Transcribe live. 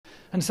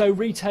And so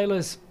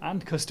retailers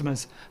and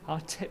customers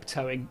are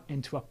tiptoeing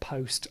into a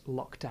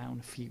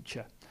post-lockdown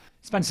future.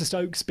 Spencer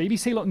Stokes,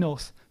 BBC Look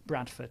North,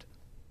 Bradford.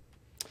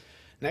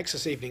 Next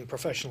this evening,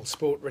 professional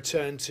sport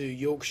returned to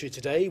Yorkshire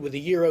today with the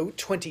Euro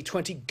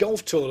 2020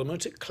 golf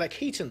tournament at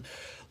Cleckheaton.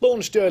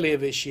 Launched earlier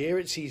this year,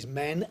 it sees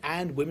men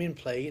and women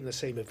play in the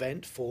same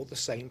event for the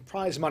same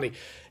prize money.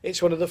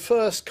 It's one of the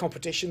first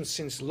competitions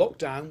since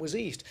lockdown was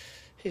eased.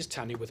 Here's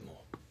Tanya with more.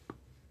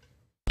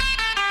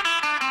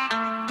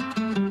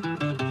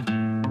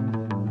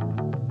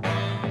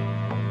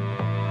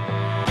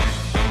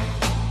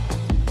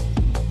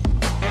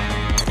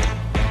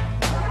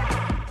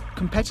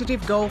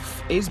 Competitive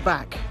golf is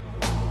back.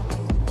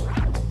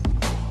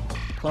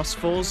 Plus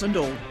fours and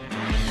all.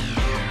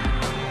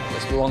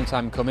 It's a long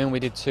time coming. We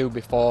did two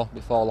before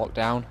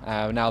lockdown.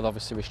 Now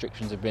obviously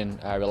restrictions have been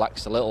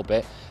relaxed a little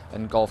bit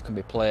and golf can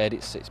be played.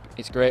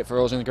 It's great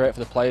for us and great for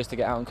the players to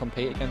get out and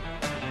compete again.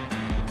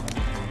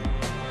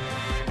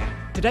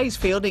 Today's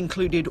field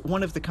included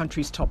one of the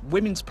country's top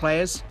women's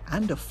players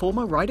and a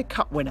former Ryder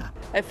Cup winner.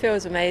 It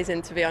feels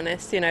amazing, to be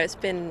honest. You know, it's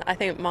been, I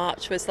think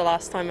March was the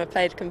last time I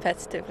played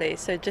competitively,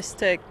 so just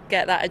to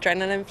get that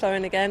adrenaline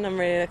flowing again, I'm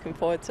really looking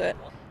forward to it.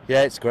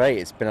 Yeah, it's great.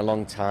 It's been a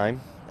long time.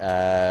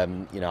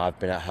 You know, I've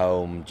been at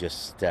home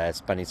just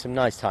spending some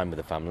nice time with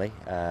the family,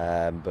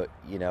 but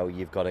you know,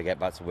 you've got to get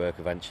back to work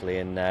eventually,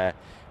 and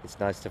it's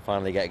nice to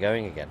finally get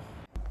going again.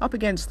 Up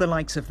against the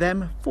likes of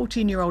them,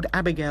 14-year-old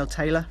Abigail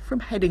Taylor from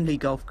Headingley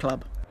Golf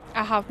Club.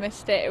 I have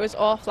missed it. It was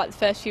awful, like the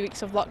first few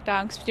weeks of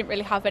lockdown, because we didn't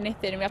really have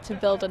anything and we had to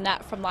build a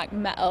net from like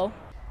metal.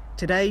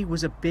 Today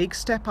was a big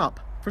step up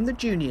from the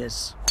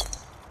juniors.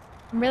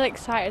 I'm really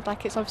excited,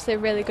 like it's obviously a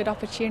really good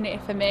opportunity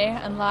for me,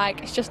 and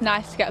like it's just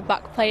nice to get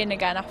back playing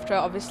again after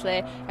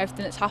obviously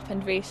everything that's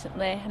happened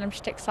recently, and I'm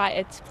just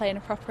excited to play in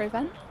a proper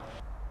event.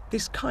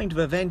 This kind of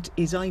event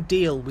is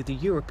ideal with the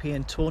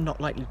European Tour not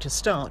likely to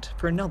start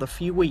for another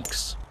few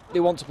weeks. They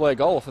want to play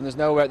golf and there's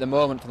nowhere at the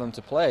moment for them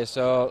to play,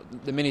 so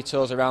the mini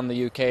tours around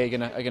the UK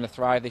are going to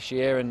thrive this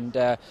year, and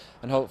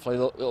hopefully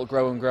it'll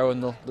grow and grow,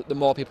 and the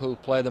more people who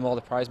play, the more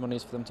the prize money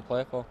is for them to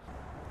play for.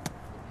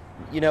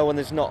 You know, when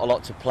there's not a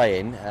lot to play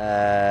in,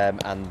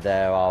 and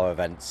there are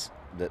events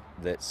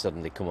that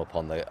suddenly come up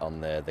on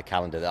the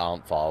calendar that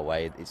aren't far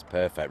away, it's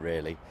perfect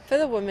really. For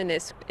the women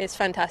it's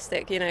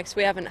fantastic, you know, because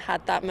we haven't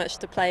had that much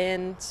to play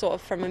in sort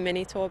of from a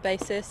mini tour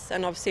basis,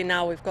 and obviously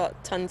now we've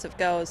got tons of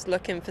girls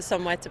looking for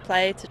somewhere to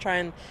play to try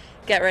and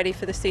get ready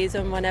for the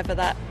season whenever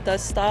that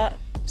does start.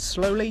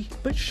 Slowly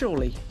but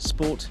surely,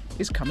 sport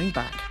is coming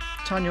back.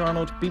 Tanya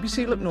Arnold,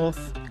 BBC Look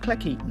North,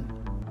 Cleckheaton.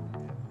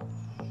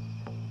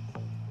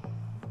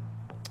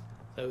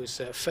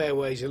 Those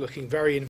fairways are looking very